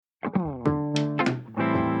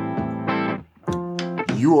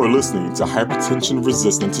You are listening to Hypertension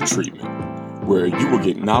Resistant to Treatment, where you will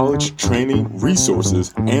get knowledge, training,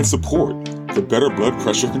 resources, and support for better blood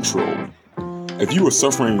pressure control. If you are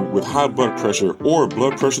suffering with high blood pressure or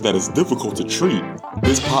blood pressure that is difficult to treat,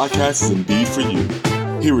 this podcast is indeed for you.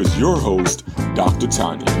 Here is your host, Dr.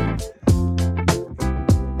 Tanya.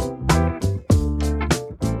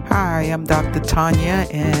 Hi, I'm Dr. Tanya,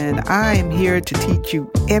 and I am here to teach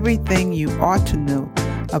you everything you ought to know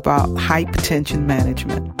about hypertension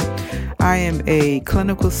management. I am a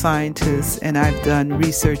clinical scientist, and I've done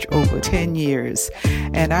research over 10 years,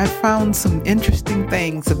 and I've found some interesting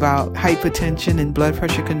things about hypertension and blood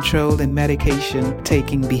pressure control and medication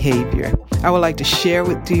taking behavior. I would like to share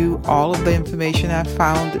with you all of the information I've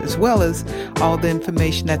found, as well as all the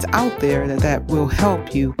information that's out there that will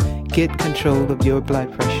help you get control of your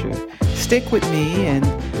blood pressure. Stick with me, and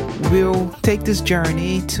we'll take this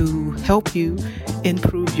journey to help you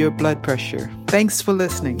improve your blood pressure. Thanks for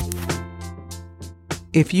listening.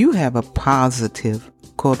 If you have a positive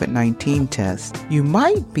COVID-19 test, you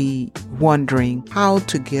might be wondering how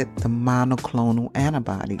to get the monoclonal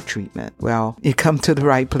antibody treatment. Well, you come to the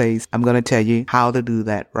right place. I'm going to tell you how to do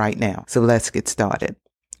that right now. So let's get started.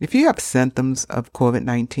 If you have symptoms of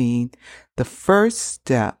COVID-19, the first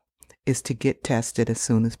step is to get tested as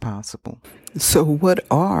soon as possible. So what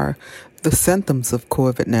are the symptoms of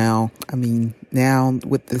COVID now? Now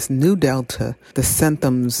with this new Delta, the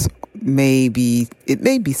symptoms may be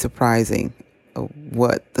surprising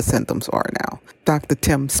what the symptoms are now. Dr.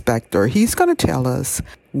 Tim Spector, he's going to tell us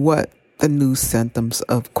what the new symptoms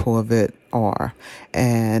of COVID are.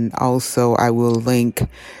 And also I will link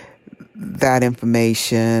that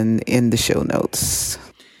information in the show notes.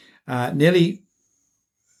 Nearly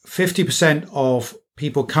 50% of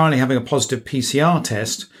people currently having a positive PCR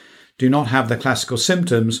test do not have the classical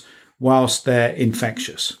symptoms whilst they're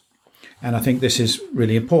infectious. And I think this is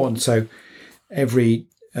really important. So every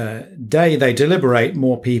day they deliberate,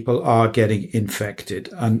 more people are getting infected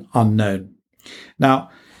and unknown. Now,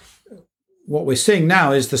 what we're seeing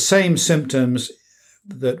now is the same symptoms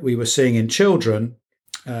that we were seeing in children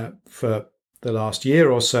for the last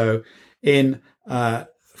year or so in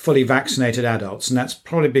fully vaccinated adults, and that's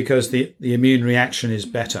probably because the immune reaction is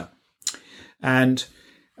better. And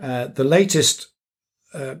the latest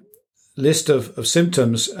list of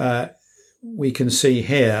symptoms we can see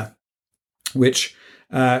here, which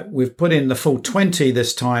we've put in the full 20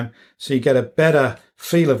 this time, so you get a better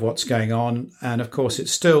feel of what's going on. And of course,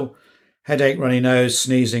 it's still headache, runny nose,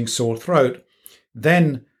 sneezing, sore throat.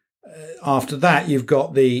 Then after that, you've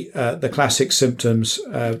got the classic symptoms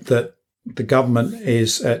that the government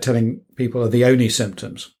is telling people are the only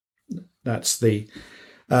symptoms. That's the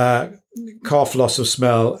cough, loss of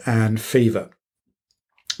smell, and fever.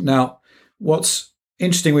 Now, what's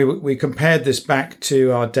interesting, we compared this back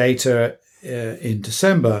to our data in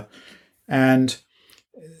December, and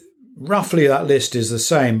roughly that list is the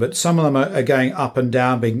same, but some of them are going up and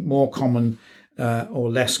down, being more common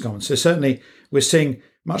or less common. So certainly we're seeing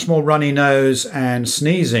much more runny nose and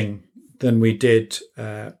sneezing than we did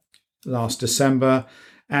last December,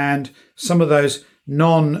 and some of those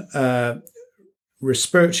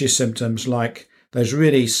non-respiratory symptoms, like those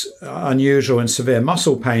really unusual and severe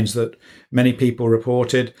muscle pains that many people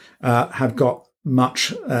reported, have got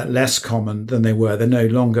much less common than they were. They're no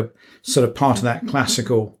longer sort of part of that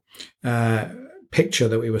classical picture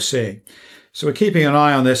that we were seeing. So we're keeping an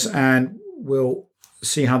eye on this, and we'll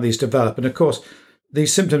see how these develop. And of course,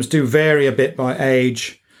 these symptoms do vary a bit by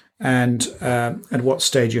age and at what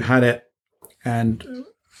stage you had it and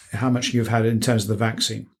how much you've had it in terms of the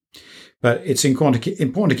vaccine. But it's important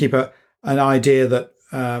to keep an idea that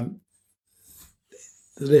the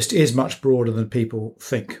list is much broader than people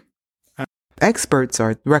think. Experts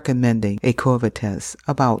are recommending a COVID test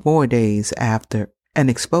about 4 days after an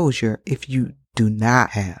exposure if you do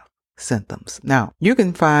not have symptoms. Now, you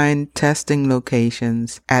can find testing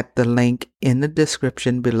locations at the link in the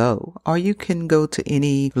description below, or you can go to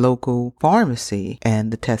any local pharmacy,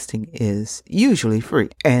 and the testing is usually free.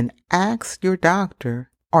 And ask your doctor,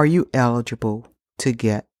 are you eligible to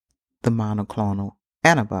get the monoclonal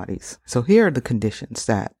antibodies? So here are the conditions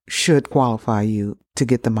that should qualify you to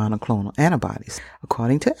get the monoclonal antibodies.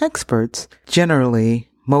 According to experts, generally,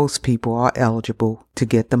 most people are eligible to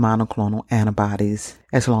get the monoclonal antibodies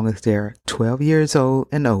as long as they're 12 years old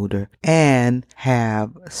and older and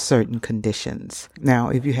have certain conditions. Now,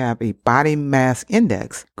 if you have a body mass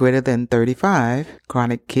index greater than 35,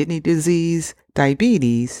 chronic kidney disease,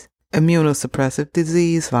 diabetes, immunosuppressive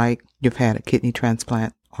disease like you've had a kidney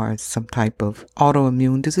transplant or some type of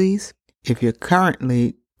autoimmune disease, if you're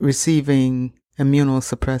currently receiving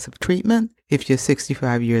immunosuppressive treatment, if you're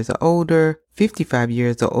 65 years or older, 55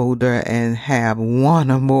 years or older, and have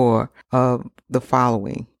one or more of the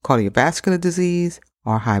following: cardiovascular disease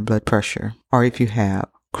or high blood pressure, or if you have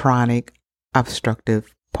chronic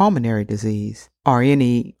obstructive pulmonary disease or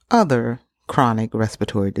any other chronic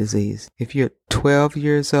respiratory disease. If you're 12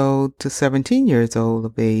 years old to 17 years old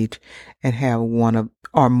of age and have one of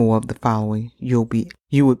or more of the following, you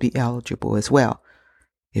would be eligible as well.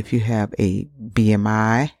 If you have a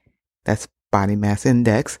BMI, that's body mass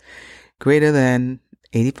index, greater than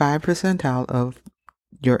 85 percentile of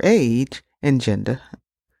your age and gender.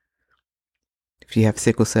 If you have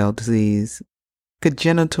sickle cell disease,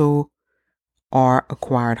 congenital or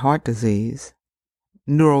acquired heart disease,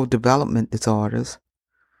 neurodevelopment disorders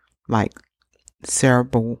like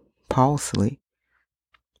cerebral palsy,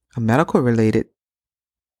 a medical-related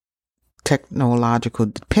technological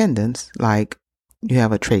dependence like you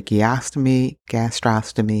have a tracheostomy,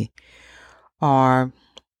 gastrostomy, or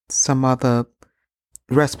some other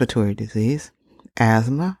respiratory disease,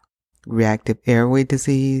 asthma, reactive airway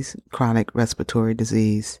disease, chronic respiratory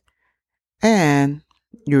disease, and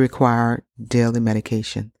you require daily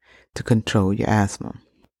medication to control your asthma.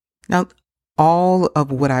 Now, all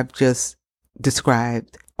of what I've just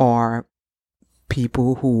described are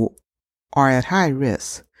people who are at high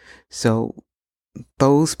risk. So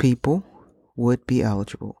those people would be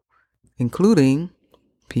eligible, including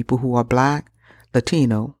people who are Black,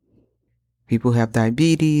 Latino, people who have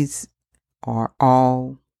diabetes are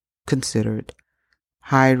all considered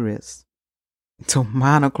high risk. So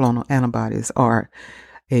monoclonal antibodies are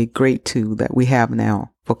a great tool that we have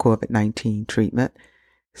now for COVID-19 treatment.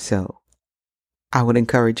 So I would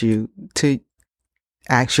encourage you to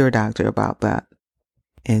ask your doctor about that.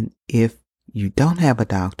 And if you don't have a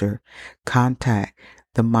doctor, contact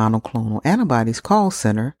the monoclonal antibodies call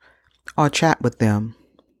center or chat with them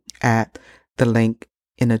at the link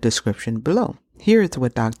in the description below. Here's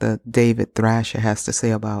what Dr. David Thrasher has to say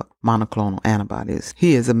about monoclonal antibodies.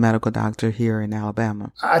 He is a medical doctor here in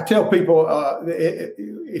Alabama. I tell people,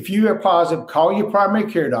 if you are positive, call your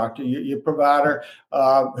primary care doctor, your provider,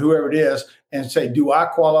 whoever it is, and say, do I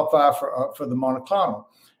qualify for the monoclonal?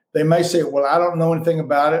 They may say, well, I don't know anything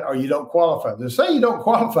about it, or you don't qualify. They say you don't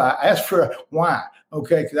qualify, ask for why.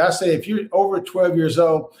 Okay, because I say if you're over 12 years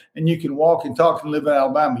old and you can walk and talk and live in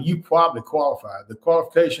Alabama, you probably qualify. The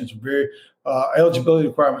qualifications are very, eligibility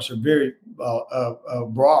requirements are very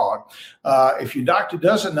broad. If your doctor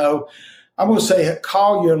doesn't know, I'm going to say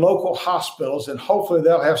call your local hospitals, and hopefully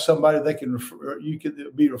they'll have somebody they can you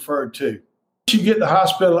can be referred to. Once you get in the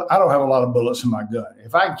hospital, I don't have a lot of bullets in my gun.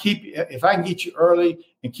 If I can get you early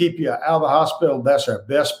and keep you out of the hospital, that's our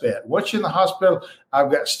best bet. Once you're in the hospital,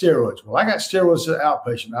 I've got steroids. Well, I got steroids as an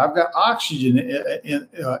outpatient. I've got oxygen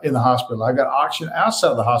in the hospital. I got oxygen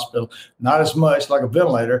outside of the hospital, not as much like a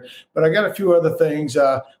ventilator, but I got a few other things.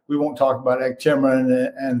 We won't talk about Actemra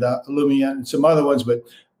and Lumia and some other ones, but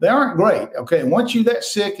they aren't great. Okay. And once you're that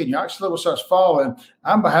sick and your oxygen level starts falling,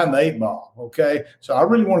 I'm behind the 8 ball. Okay. So I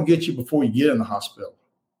really want to get you before you get in the hospital.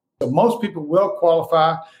 So most people will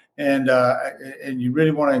qualify, and you really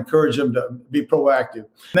want to encourage them to be proactive.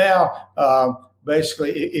 Now,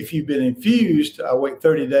 basically, if you've been infused, wait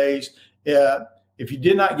 30 days. If you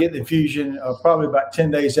did not get the infusion, probably about 10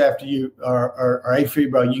 days after you are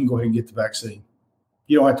afebrile, you can go ahead and get the vaccine.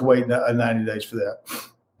 You don't have to wait 90 days for that.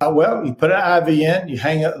 Well, you put an IV in, you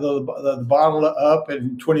hang the bottle up,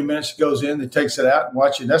 and in 20 minutes it goes in, it takes it out and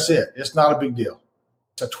watch it. That's it. It's not a big deal.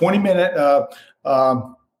 It's a 20-minute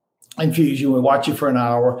infusion. We watch you for an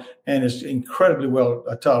hour, and it's incredibly well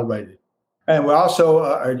tolerated. And we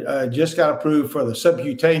also just got approved for the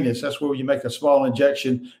subcutaneous. That's where you make a small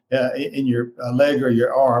injection in your leg or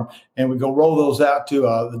your arm, and we go roll those out to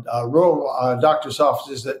rural doctor's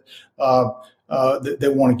offices that they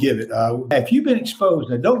want to give it. If you've been exposed,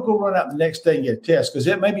 now don't go run out the next day and get a test, because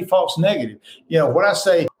it may be false negative. You know, what I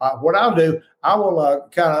say, what I'll do, I will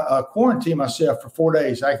kind of quarantine myself for 4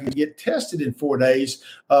 days. I can get tested in 4 days,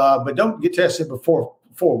 but don't get tested before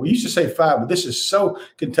 4. We used to say 5, but this is so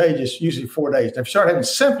contagious, usually 4 days. Now, if you start having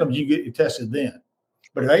symptoms, you get tested then.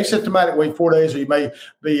 But if asymptomatic, wait 4 days, or you may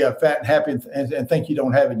be fat and happy and think you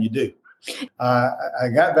don't have it, and you do. I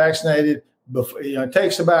got vaccinated. Before, it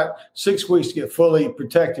takes about 6 weeks to get fully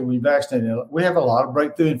protected when you're vaccinated. We have a lot of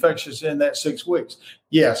breakthrough infections in that 6 weeks.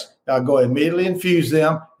 Yes, I'll go immediately infuse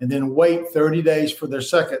them and then wait 30 days for their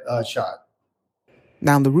second shot.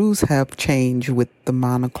 Now, the rules have changed with the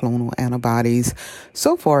monoclonal antibodies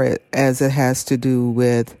so far as it has to do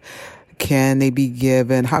with can they be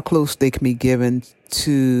given, how close they can be given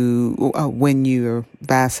to when you're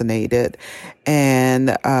vaccinated,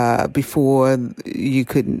 and before you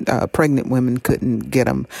couldn't, pregnant women couldn't get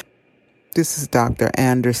them. This is Dr.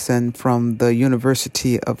 Anderson from the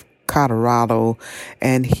University of Colorado,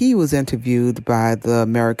 and he was interviewed by the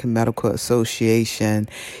American Medical Association.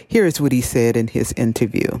 Here's what he said in his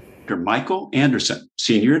interview. Dr. Michael Anderson,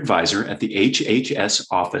 Senior Advisor at the HHS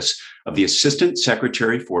Office of the Assistant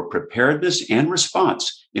Secretary for Preparedness and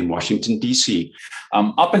Response in Washington, D.C.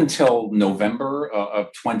 Up until November of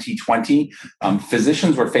 2020,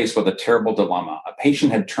 physicians were faced with a terrible dilemma. A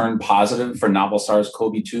patient had turned positive for novel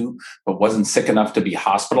SARS-CoV-2, but wasn't sick enough to be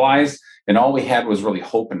hospitalized. And all we had was really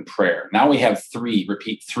hope and prayer. Now we have three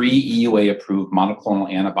EUA-approved monoclonal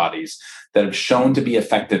antibodies that have shown to be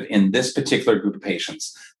effective in this particular group of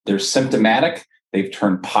patients. They're symptomatic. They've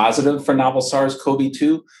turned positive for novel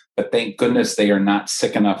SARS-CoV-2, but thank goodness they are not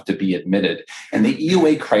sick enough to be admitted. And the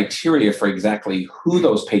EUA criteria for exactly who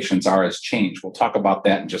those patients are has changed. We'll talk about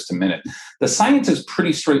that in just a minute. The science is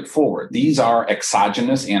pretty straightforward. These are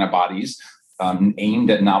exogenous antibodies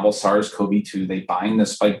aimed at novel SARS-CoV-2. They bind the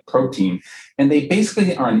spike protein, and they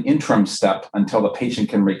basically are an interim step until the patient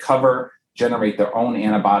can recover, generate their own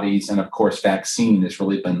antibodies, and of course, vaccine has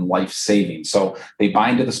really been life-saving. So they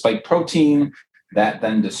bind to the spike protein, that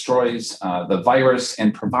then destroys the virus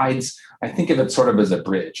and provides, I think of it sort of as a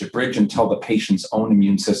bridge until the patient's own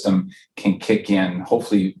immune system can kick in,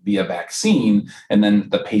 hopefully via vaccine, and then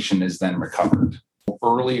the patient is then recovered.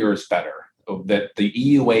 Earlier is better. That the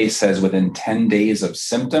EUA says within 10 days of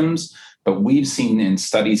symptoms, but we've seen in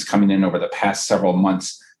studies coming in over the past several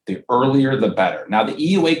months, the earlier the better. Now, the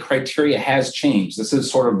EUA criteria has changed. This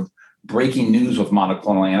is sort of breaking news with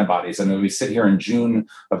monoclonal antibodies. And as we sit here in June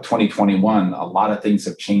of 2021, a lot of things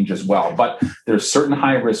have changed as well. But there's certain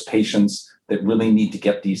high-risk patients that really need to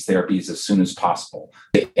get these therapies as soon as possible.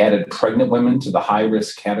 They added pregnant women to the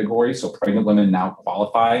high-risk category, so pregnant women now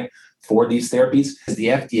qualify for these therapies. As the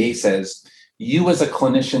FDA says, you as a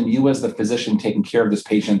clinician, you as the physician taking care of this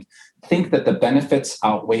patient, think that the benefits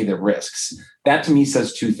outweigh the risks. That to me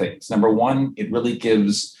says two things. Number one, it really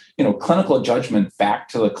gives clinical judgment back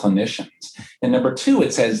to the clinicians. And number two,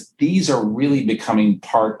 it says these are really becoming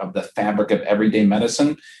part of the fabric of everyday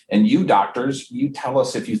medicine. And you doctors, you tell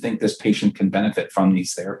us if you think this patient can benefit from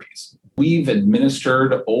these therapies. We've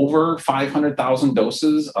administered over 500,000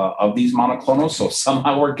 doses of these monoclonals. So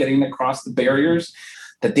somehow we're getting across the barriers.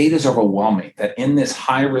 The data is overwhelming that in this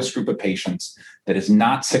high-risk group of patients that is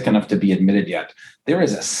not sick enough to be admitted yet, there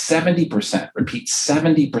is a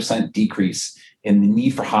 70% decrease in the need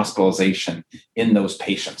for hospitalization in those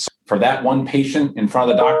patients. For that one patient in front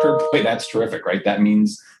of the doctor, boy, that's terrific, right? That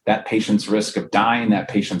means that patient's risk of dying, that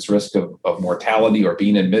patient's risk of mortality or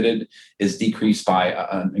being admitted is decreased by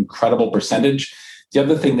an incredible percentage. The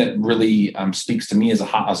other thing that really speaks to me as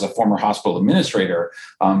a former hospital administrator,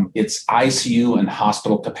 it's ICU and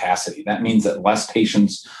hospital capacity. That means that less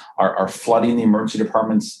patients are flooding the emergency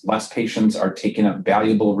departments, less patients are taking up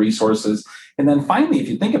valuable resources. And then finally, if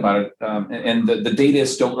you think about it, and the data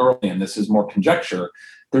is still early, and this is more conjecture,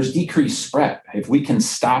 there's decreased spread. If we can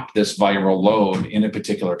stop this viral load in a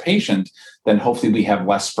particular patient, then hopefully we have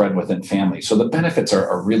less spread within families. So the benefits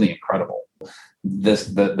are really incredible.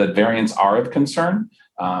 The variants are of concern.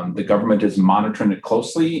 The government is monitoring it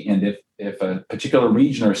closely. And if a particular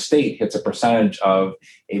region or state hits a percentage of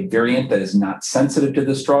a variant that is not sensitive to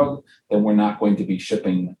this drug, then we're not going to be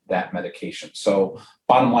shipping that medication. So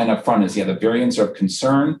bottom line up front is, the variants are of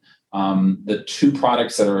concern. The two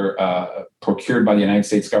products that are procured by the United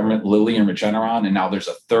States government, Lilly and Regeneron, and now there's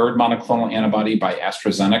a third monoclonal antibody by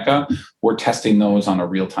AstraZeneca. We're testing those on a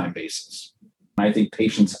real-time basis. I think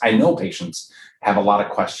I know patients have a lot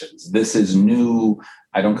of questions. This is new.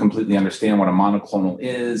 I don't completely understand what a monoclonal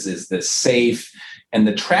is. Is this safe? And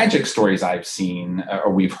the tragic stories I've seen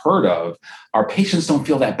or we've heard of are patients don't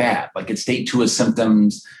feel that bad. Like it's stage 2 of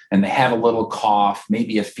symptoms and they have a little cough,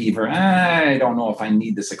 maybe a fever. I don't know if I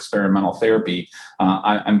need this experimental therapy.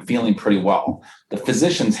 I'm feeling pretty well. The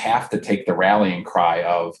physicians have to take the rallying cry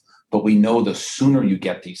of, but we know the sooner you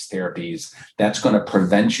get these therapies, that's going to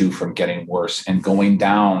prevent you from getting worse and going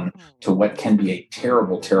down to what can be a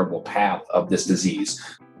terrible, terrible path of this disease.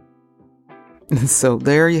 So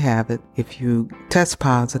there you have it. If you test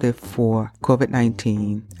positive for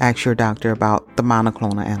COVID-19, ask your doctor about the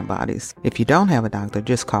monoclonal antibodies. If you don't have a doctor,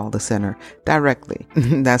 just call the center directly.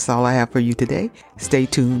 That's all I have for you today. Stay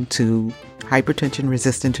tuned to Hypertension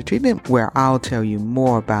Resistant to Treatment, where I'll tell you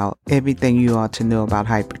more about everything you ought to know about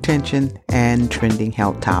hypertension and trending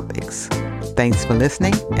health topics. Thanks for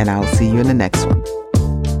listening, and I'll see you in the next one.